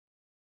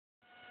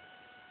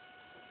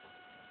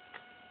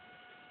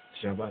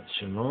Shabbat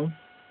Shalom,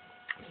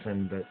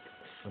 Senbet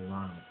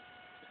Salam.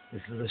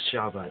 This is a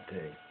Shabbat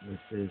day. This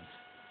is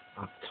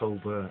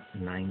October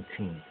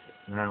 19th.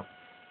 Now,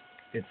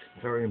 it's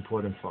very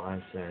important for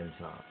us as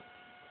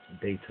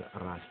Beta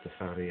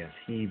Rastafari, as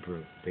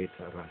Hebrew,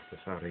 Beta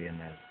Rastafari,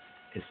 and as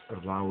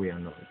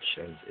Israelianoch,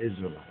 as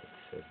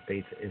Israelites, as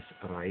Beta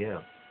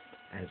Israel,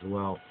 as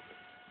well,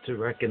 to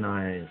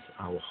recognize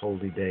our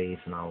holy days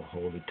and our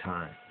holy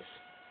times,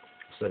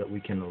 so that we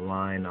can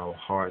align our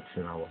hearts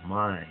and our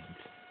minds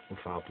with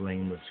our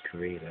blameless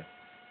Creator.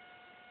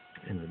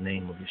 In the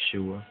name of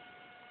Yeshua,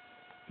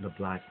 the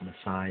Black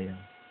Messiah,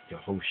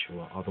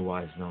 Yehoshua,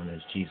 otherwise known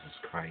as Jesus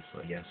Christ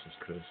or Jesus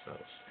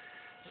Christos.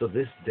 So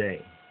this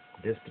day,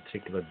 this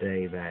particular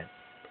day that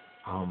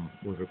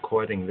we're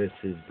recording, this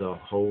is the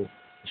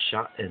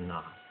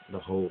HOSANAH, the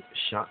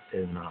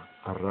HOSANAH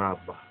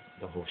Rabbah,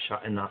 the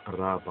HOSANAH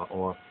Rabbah,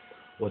 or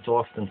what's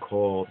often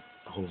called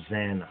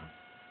HOSANAH,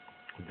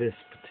 this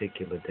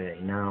particular day.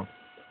 Now,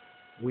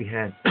 we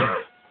had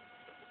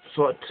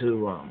sought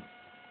to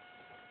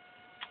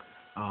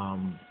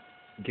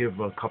give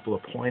a couple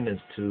of pointers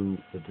to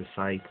the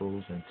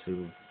disciples and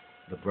to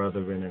the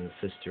brethren and the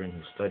sisterin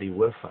who study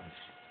with us,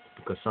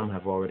 because some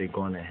have already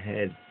gone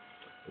ahead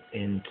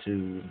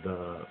into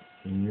the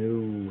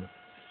new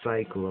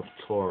cycle of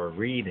Torah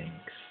readings,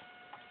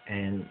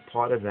 and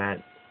part of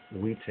that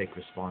we take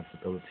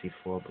responsibility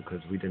for,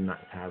 because we did not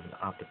have an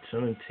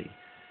opportunity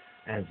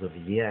as of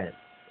yet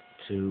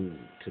to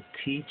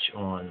teach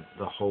on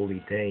the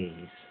holy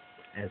days,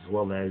 as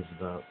well as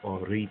the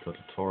Orit, or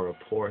the Torah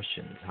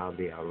portions, how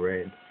they are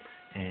read,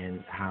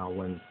 and how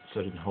when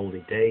certain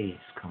holy days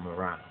come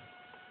around,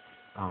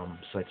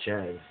 such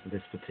as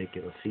this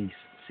particular feast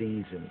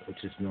season,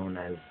 which is known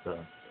as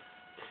the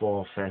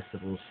Fall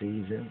Festival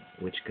season,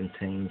 which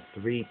contains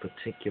three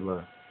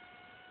particular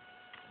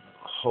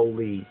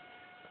holy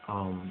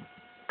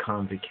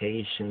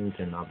convocations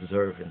and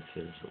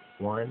observances.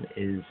 One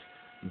is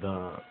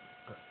the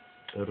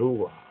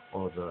Teruah,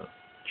 or the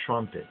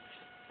trumpets.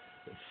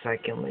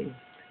 Secondly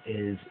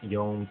is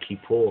Yom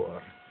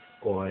Kippur,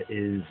 or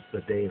is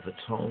the Day of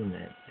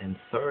Atonement. And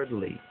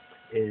thirdly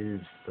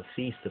is the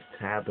Feast of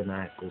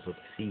Tabernacles, or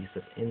the Feast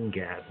of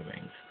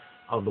Ingatherings,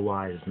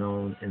 otherwise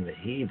known in the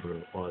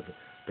Hebrew or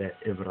the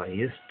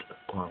Ibraist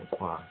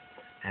Quanqua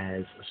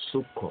as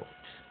Sukkot,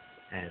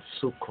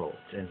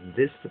 And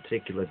this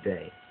particular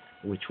day,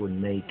 which would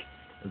make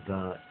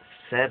the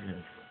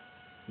seventh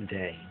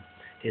day,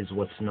 is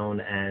what's known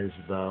as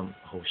the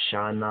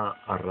HOSANAH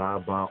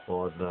Rabbah,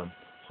 or the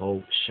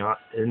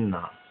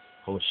HOSANAH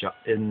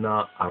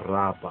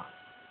Rabbah.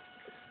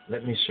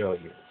 Let me show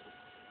you.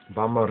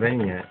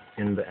 Bamarenya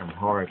in the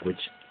Amharic,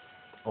 which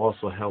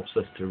also helps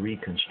us to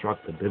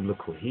reconstruct the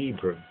biblical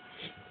Hebrew,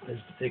 this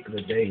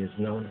particular day is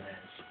known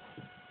as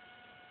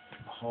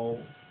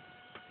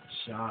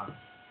HOSANAH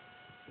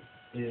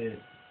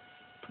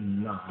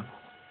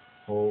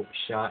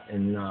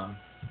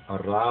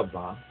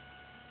Rabbah,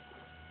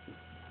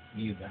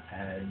 either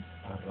as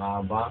a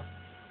Rabbah,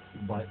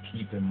 but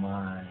keep in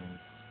mind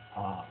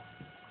a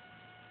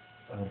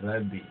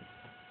Rebbe,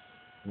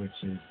 which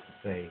is to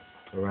say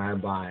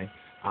Rabbi.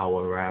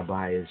 Our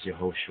Rabbi is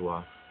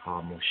Yehoshua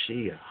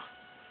HaMoshiach,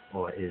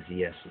 or is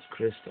Jesus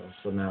Christos.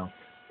 So now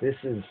this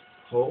is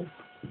Ho,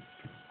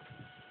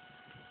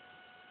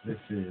 this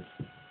is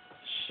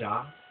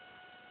Shah.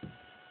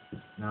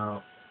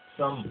 Now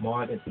some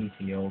modern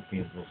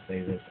Ethiopians will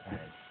say this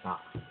as Sa.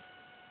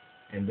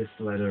 And this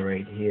letter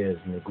right here is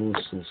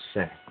Negusu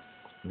Se.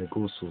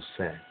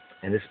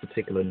 And this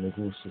particular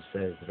Negusu Se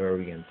is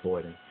very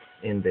important.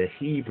 In the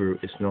Hebrew,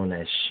 it's known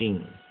as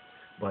Shin.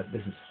 But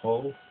this is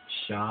Ho,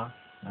 Sha.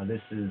 Now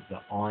this is the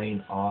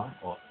Ain, R,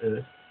 or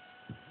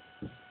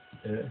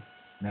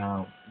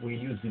Now, we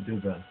usually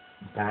do the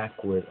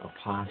backward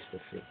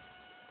apostrophe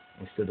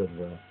instead of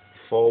the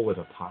forward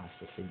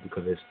apostrophe,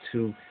 because there's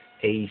two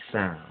A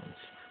sounds.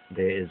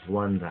 There is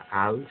one, the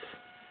Aleph,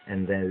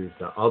 and there's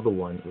the other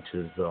one, which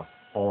is the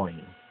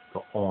Oin,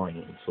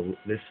 So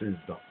this is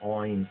the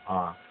Oin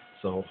Ah.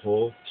 So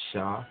Ho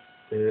Sha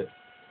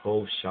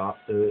Ho Sha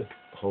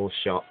Ho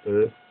Sha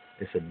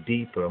It's a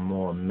deeper,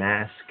 more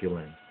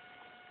masculine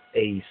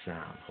A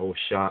sound. Ho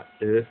Sha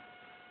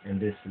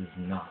and this is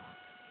Na.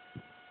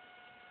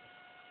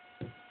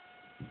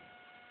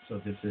 So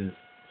this is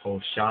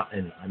Ho Sha.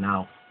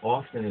 Now,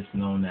 often it's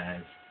known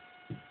as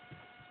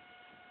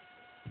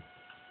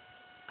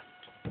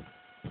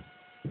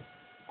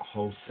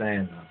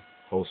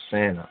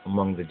Hosanna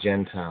among the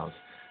Gentiles.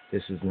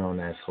 This is known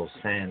as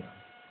Hosanah.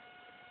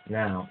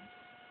 Now,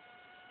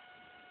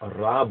 a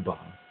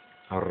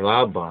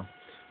Rabbah,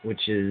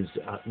 which is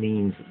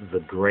means the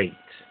great.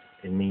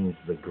 It means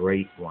the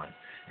great one.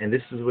 And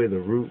this is where the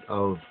root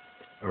of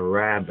a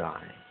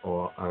rabbi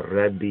or a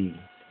Rebbe,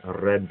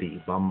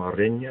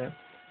 Bamarinya,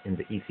 in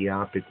the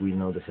Ethiopic we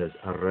know this as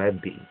a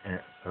Rebbe.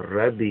 A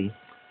Rebbe,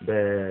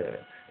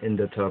 in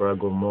the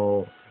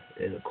Taragomo,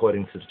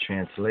 according to the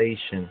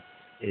translation,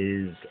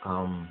 is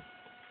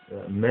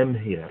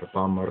Memhir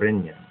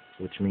Bamarinya,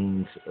 which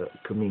means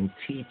could mean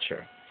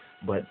teacher,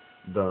 but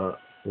the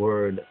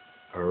word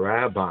a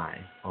rabbi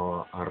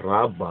or a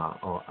rabbah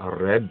or a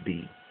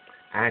rebbe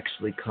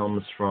actually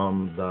comes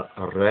from the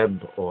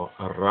Arab or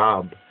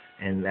Arab,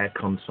 and that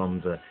comes from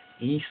the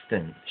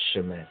Eastern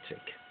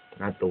Shemitic,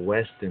 not the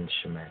Western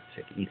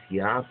Shemitic.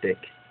 Ethiopic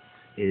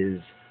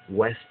is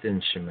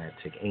Western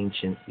Shemitic.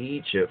 Ancient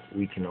Egypt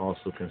we can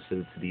also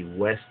consider to be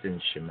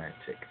Western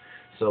Shemitic.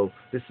 So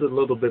this is a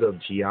little bit of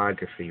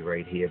geography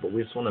right here, but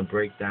we just want to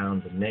break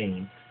down the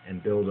name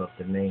and build up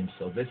the name.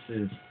 So this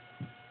is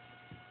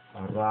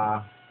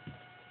Rabbah,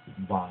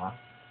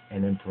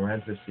 and in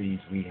parentheses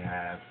we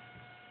have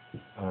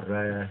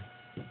Rebbe.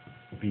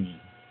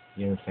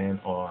 You understand?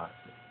 Or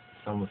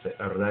some would say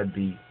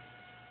Rebbe,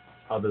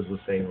 others would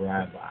say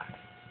rabbi,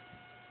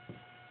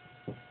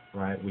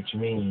 right? Which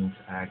means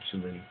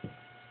actually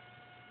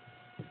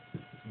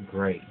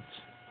great.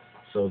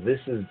 So this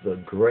is the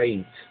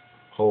great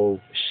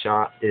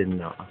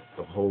HOSANAH,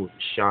 the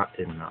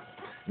HOSANAH.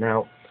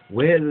 Now,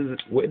 where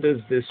does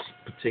this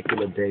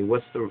particular day,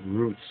 what's the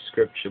root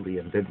scripturally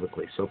and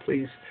biblically? So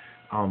please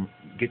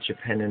get your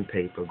pen and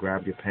paper,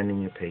 grab your pen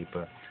and your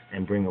paper,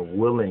 and bring a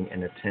willing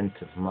and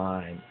attentive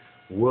mind,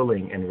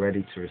 willing and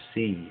ready to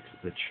receive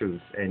the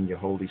truth and your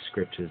holy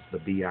scriptures, the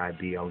Bible,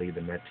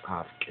 the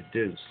Metaf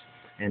Kedus.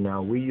 And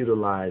now we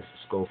utilize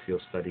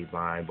Schofield Study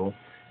Bible,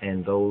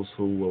 and those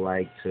who would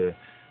like to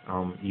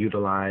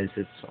utilize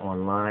it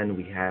online,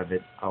 we have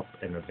it up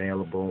and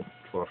available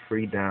for a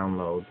free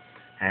download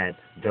at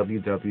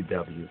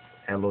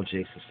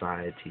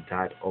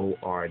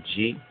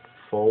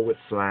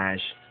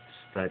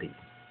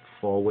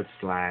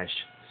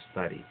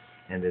www.lojsociety.org/study.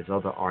 And there's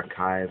other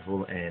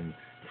archival and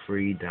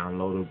free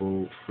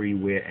downloadable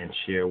freeware and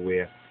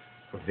shareware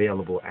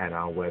available at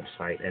our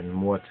website, and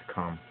more to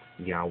come,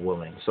 Yah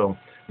willing. So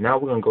now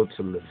we're going to go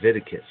to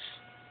Leviticus.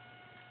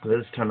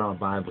 Let's turn our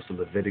Bibles to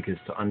Leviticus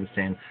to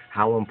understand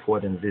how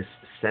important this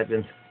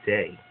seventh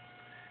day,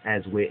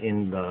 as we're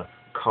in the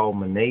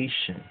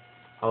culmination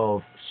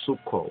of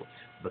Sukkot,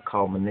 the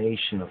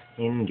culmination of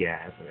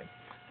ingathering,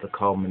 the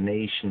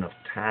culmination of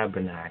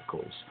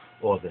Tabernacles,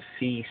 or the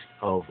Feast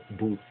of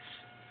Booths,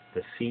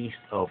 the Feast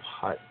of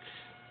Huts,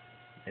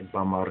 and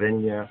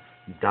Bamarinya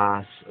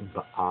Das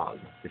Baal.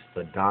 It's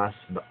the Das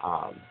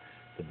Baal.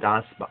 The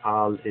Das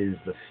Baal is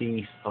the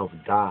Feast of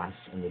Das,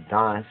 and the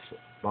Das,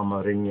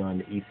 Bamarinya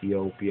in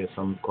Ethiopia,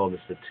 some call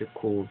it the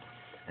Tikul,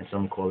 and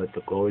some call it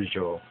the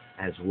Gojo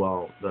as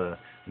well, the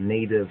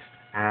native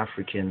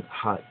African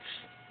huts.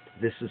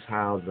 This is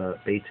how the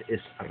Beit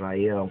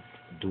Israel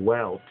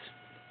dwelt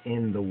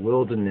in the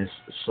wilderness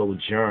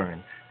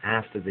sojourn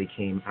after they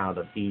came out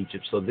of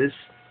Egypt. So this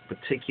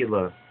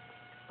particular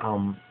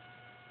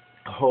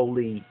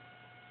holy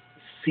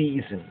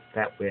season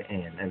that we're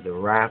in, and the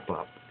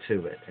wrap-up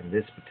to it, and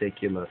this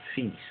particular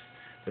feast,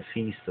 the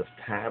Feast of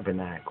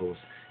Tabernacles,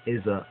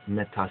 is a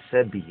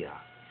metasebia.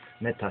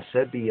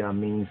 Metasebia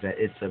means that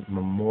it's a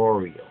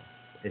memorial.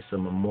 It's a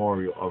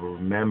memorial of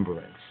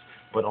remembrance.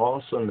 But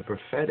also in the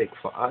prophetic,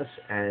 for us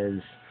as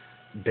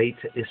Beit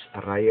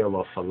Israel,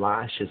 or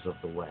Falashas of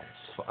the West,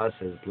 for us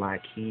as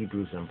black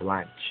Hebrews and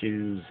black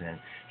Jews and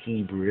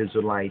Hebrew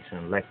Israelites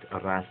and elect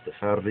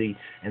Rastafari,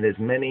 and there's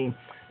many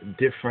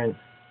different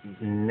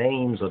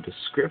names or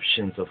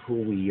descriptions of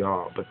who we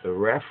are, but the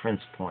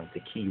reference point,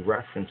 the key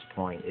reference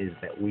point, is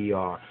that we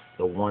are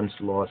the once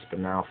lost but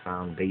now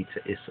found Beit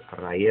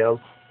Israel,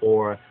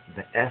 or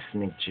the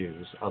ethnic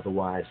Jews,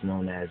 otherwise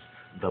known as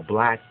the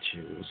black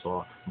Jews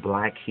or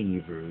black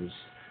Hebrews,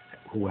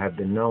 who have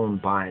been known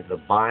by the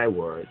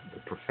byword, the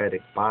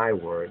prophetic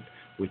byword,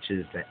 which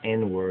is the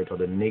N-word or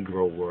the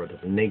Negro word or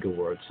the nigger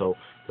word. So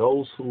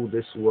those who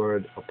this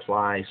word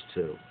applies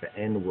to, the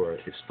N-word,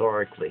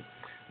 historically,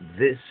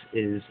 this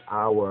is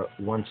our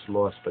once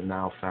lost but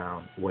now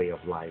found way of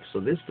life. So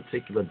this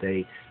particular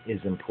day is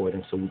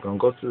important. So we're going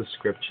to go to the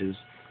scriptures,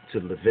 to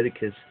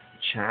Leviticus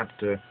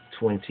chapter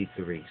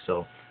 23.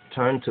 So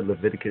turn to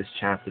Leviticus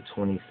chapter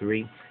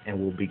 23, and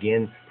we'll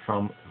begin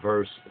from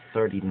verse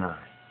 39.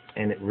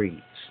 And it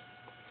reads,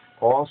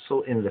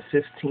 "Also in the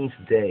 15th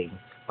day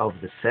of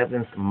the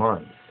 7th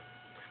month,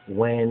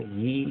 when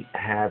ye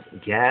have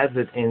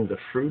gathered in the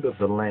fruit of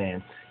the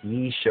land,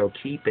 ye shall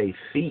keep a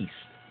feast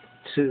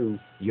to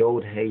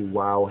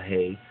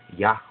Yod-Heh-Waw-Heh,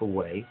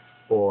 Yahweh,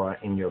 or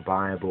in your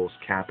Bibles,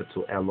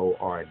 capital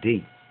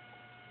Lord.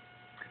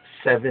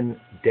 7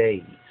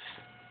 days.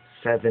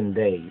 7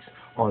 days.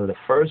 On the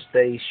first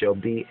day shall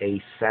be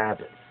a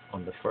Sabbath.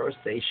 On the first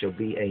day shall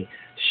be a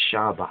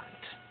Shabbat,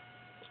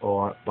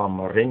 or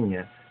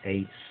Bamarinya,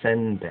 a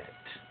Senbet.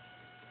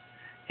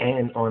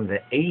 And on the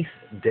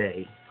 8th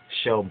day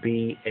shall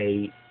be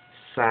a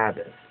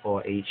Sabbath,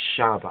 or a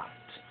Shabbat,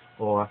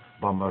 or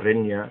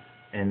Bamarinya,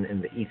 and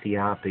in the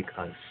Ethiopic,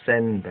 a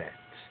Senbet.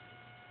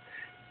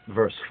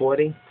 Verse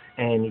 40,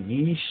 "And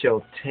ye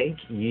shall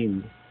take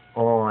you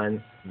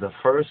on the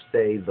first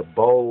day the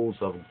boughs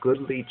of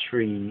goodly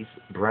trees,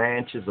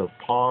 branches of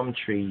palm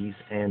trees,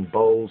 and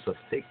boughs of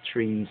thick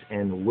trees,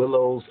 and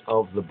willows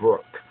of the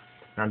brook."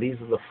 Now these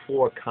are the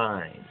 4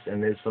 kinds,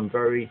 and there's some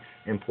very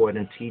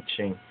important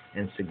teaching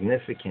and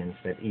significance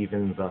that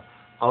even the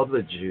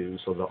other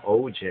Jews, or the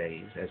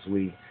OJs, as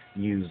we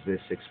use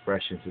this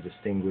expression to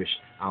distinguish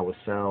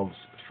ourselves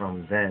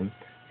from them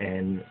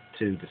and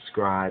to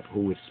describe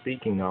who we're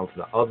speaking of,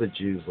 the other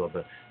Jews, or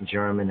the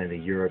German and the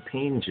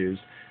European Jews,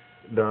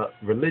 the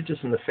religious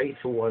and the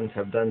faithful ones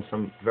have done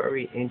some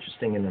very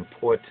interesting and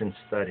important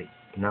study.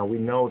 Now we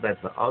know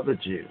that the other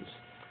Jews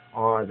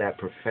are that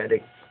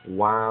prophetic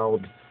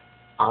wild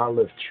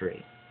olive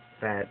tree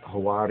that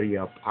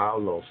Hawaria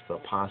Paulos, the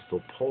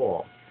Apostle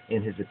Paul,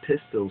 in his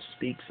epistles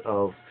speaks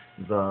of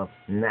the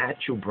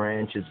natural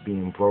branches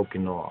being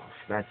broken off.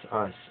 That's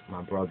us,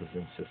 my brothers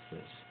and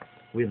sisters.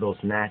 We're those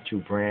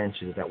natural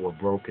branches that were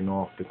broken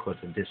off because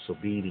of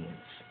disobedience.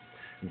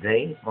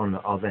 They, on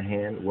the other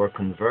hand, were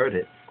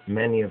converted,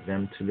 many of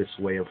them, to this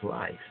way of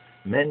life.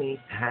 Many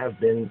have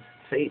been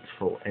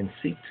faithful and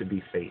seek to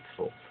be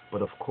faithful.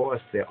 But of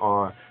course there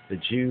are the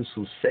Jews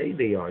who say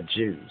they are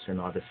Jews and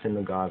are the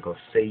synagogue of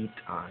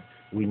Satan.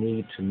 We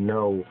need to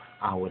know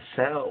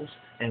ourselves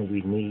and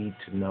we need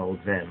to know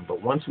them.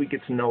 But once we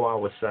get to know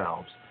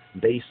ourselves,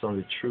 based on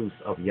the truth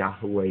of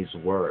Yahweh's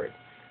word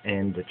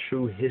and the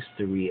true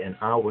history and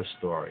our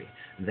story,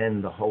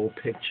 then the whole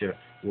picture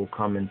will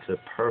come into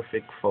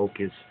perfect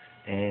focus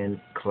and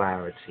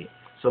clarity.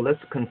 So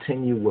let's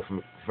continue with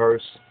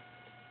verse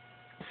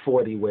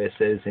 40, where it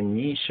says, "And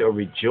ye shall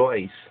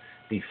rejoice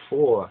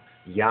before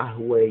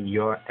Yahweh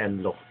your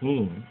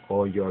Elohim,"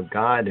 or your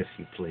God, if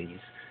you please,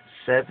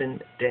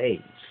 7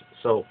 days.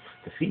 So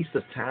the Feast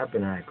of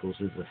Tabernacles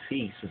is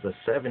a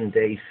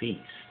 7-day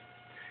feast.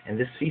 And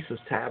this Feast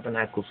of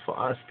Tabernacles for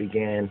us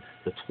began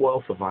the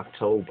 12th of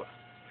October.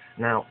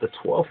 Now, the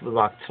 12th of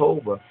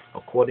October,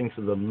 according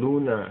to the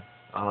lunar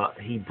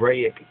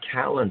Hebraic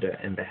calendar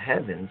in the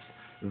heavens,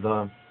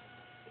 the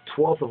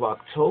 12th of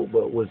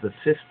October was the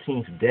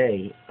 15th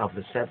day of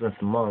the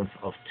 7th month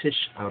of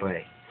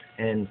Tishrei.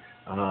 And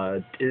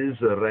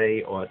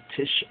Tishrei, or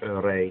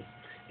Tishrei,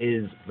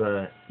 is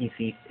the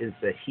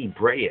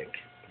Hebraic,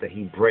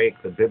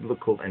 the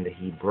biblical and the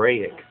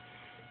Hebraic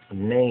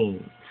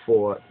name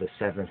for the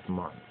 7th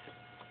month.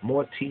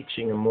 More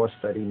teaching and more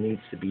study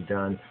needs to be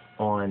done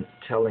on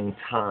telling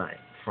time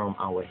from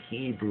our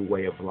Hebrew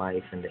way of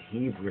life and the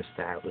Hebrew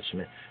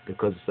establishment,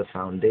 because it's the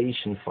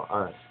foundation for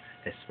us,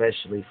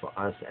 especially for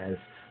us as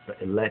the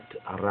elect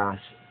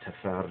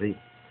Rastafari,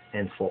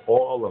 and for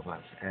all of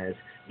us as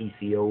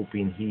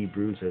Ethiopian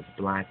Hebrews, as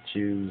black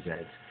Jews,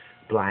 as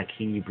black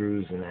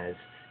Hebrews, and as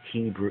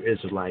Hebrew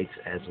Israelites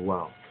as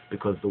well.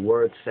 Because the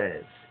word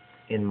says,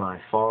 "In my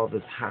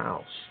Father's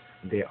house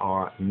there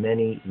are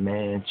many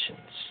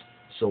mansions."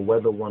 So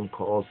whether one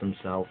calls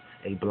himself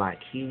a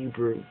black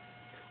Hebrew,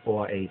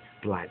 or a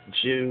black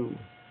Jew,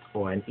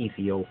 or an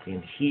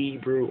Ethiopian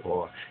Hebrew,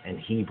 or an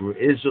Hebrew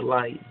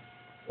Israelite,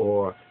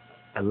 or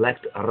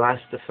elect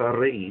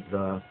Rastafari,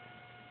 the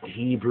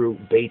Hebrew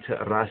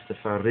Beta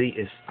Rastafari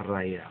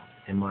Israel,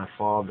 in my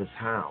Father's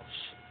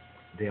house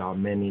there are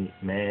many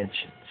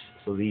mansions.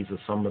 So these are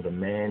some of the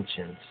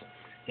mansions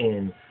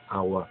in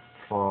our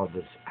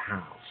Father's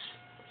house.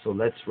 So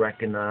let's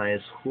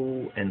recognize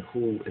who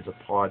is a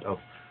part of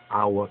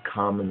our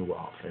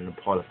commonwealth and a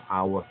part of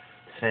our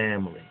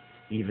family,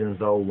 even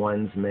though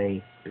ones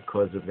may,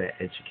 because of their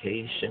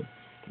education,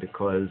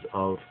 because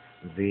of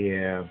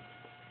their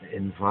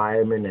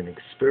environment and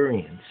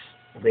experience,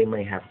 they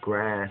may have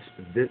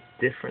grasped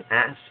different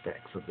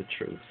aspects of the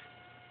truth.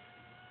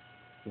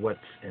 What's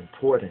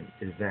important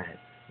is that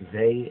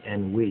they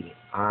and we,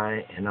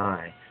 I and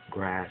I,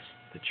 grasp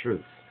the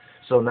truth.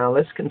 So now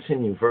let's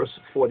continue. Verse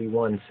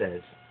 41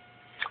 says,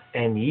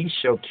 "And ye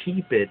shall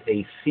keep it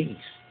a feast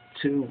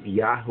to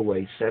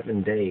Yahweh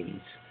 7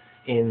 days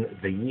in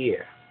the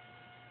year,"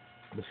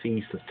 the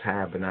Feast of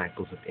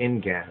Tabernacles of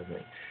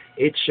Ingathering.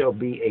 "It shall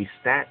be a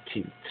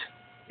statute.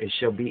 It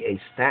shall be a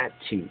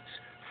statute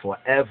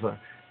forever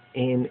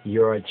in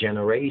your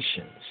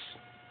generations.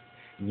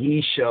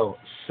 Ye shall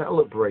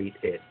celebrate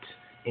it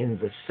in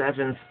the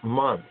 7th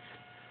month."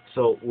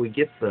 So we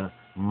get the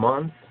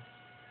month,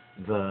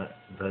 the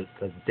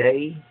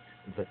day,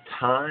 the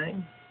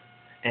time,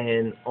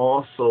 and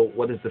also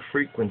what is the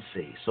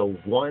frequency. So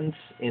once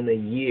in a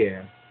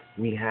year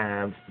we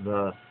have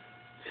the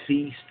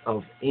Feast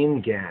of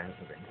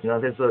Ingathering. Now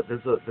there's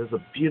a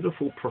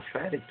beautiful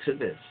prophetic to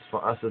this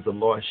for us as the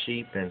lost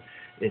sheep, and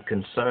it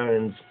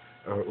concerns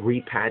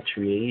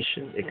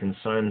repatriation. It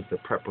concerns the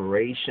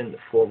preparation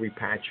for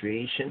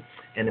repatriation.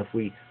 And if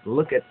we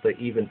look at the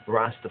even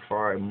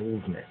Rastafari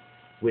movement,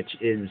 which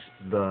is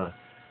the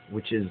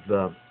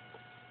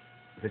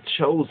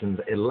chosen,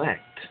 the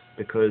elect,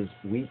 because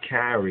we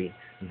carry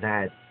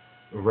that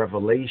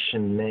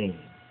revelation name,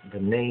 the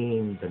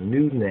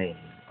new name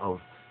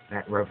of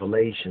that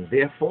revelation.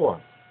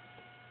 Therefore,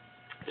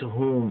 to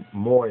whom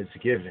more is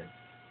given,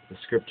 the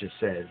scripture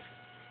says,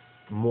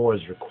 more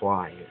is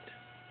required.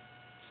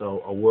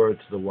 So a word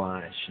to the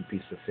wise should be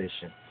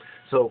sufficient.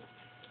 So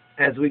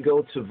as we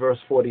go to verse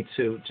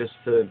 42, just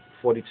to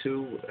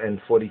 42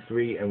 and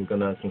 43, and we're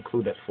going to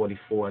conclude at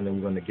 44, and then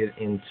we're going to get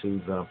into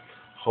the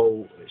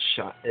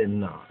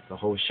HOSANAH,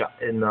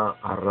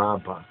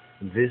 Rabbah.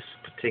 This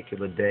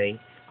particular day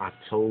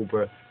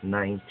October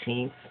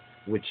 19th,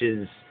 which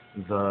is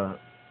the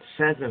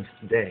 7th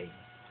day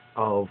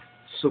of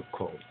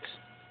Sukkot.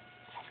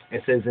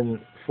 It says in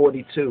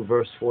 42,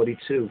 verse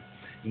 42,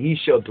 ye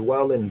shall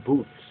dwell in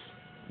booths,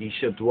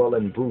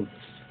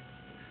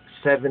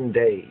 7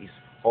 days,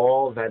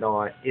 all that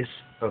are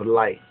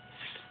Israelites,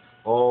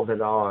 all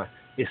that are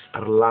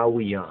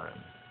Israelawian,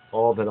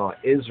 all that are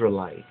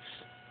Israelites,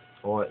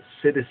 or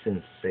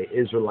citizens, say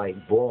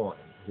Israelite born,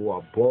 who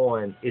are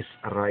born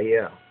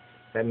Israel.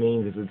 That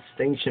means there's a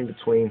distinction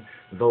between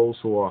those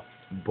who are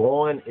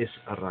born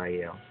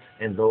Israel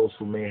and those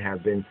who may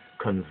have been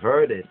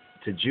converted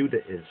to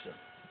Judaism.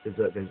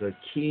 There's a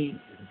key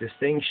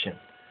distinction.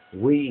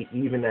 We,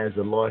 even as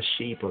the lost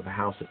sheep of the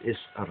house of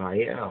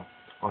Israel,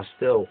 are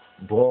still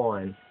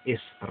born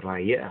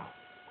Israel,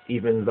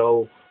 even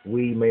though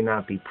we may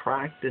not be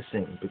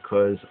practicing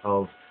because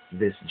of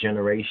this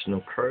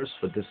generational curse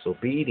for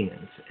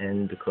disobedience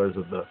and because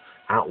of the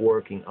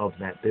outworking of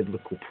that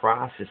biblical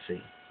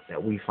prophecy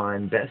that we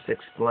find best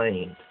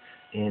explained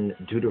in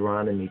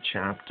Deuteronomy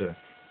chapter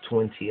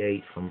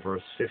 28 from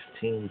verse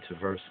 15 to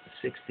verse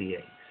 68.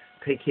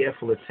 Pay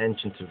careful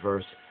attention to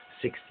verse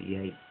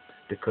 68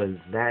 because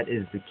that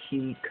is the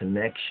key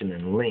connection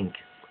and link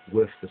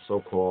with the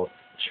so-called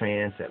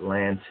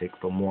transatlantic,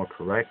 but more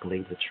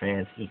correctly, the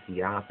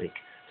trans-Ethiopic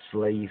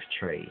slave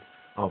trade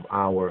of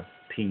our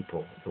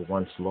people, the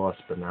once lost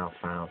but now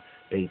found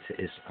Beta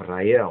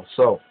Israel.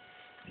 So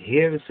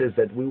here it says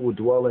that we will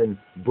dwell in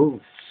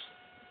booths,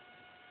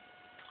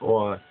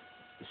 or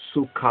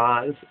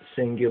sukkahs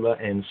singular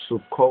and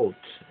sukkot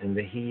in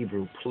the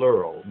Hebrew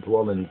plural,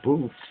 dwell in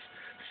booths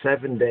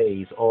 7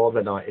 days. All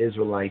that are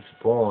Israelites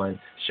born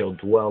shall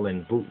dwell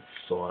in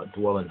booths, or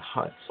dwell in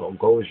huts, or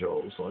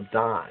gojos, or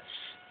das.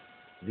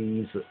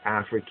 These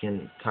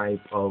African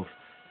type of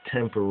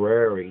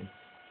temporary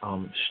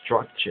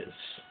structures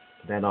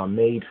that are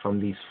made from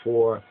these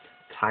four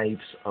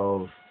types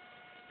of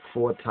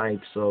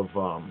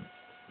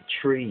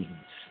trees,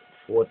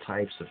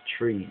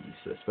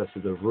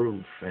 especially the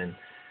roof. And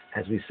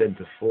as we said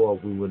before,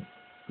 we would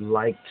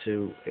like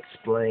to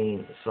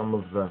explain some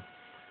of the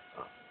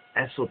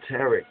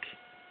esoteric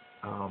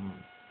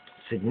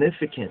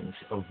significance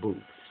of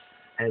booths,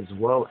 as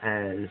well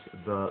as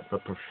the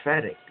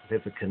prophetic.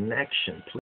 There's a connection.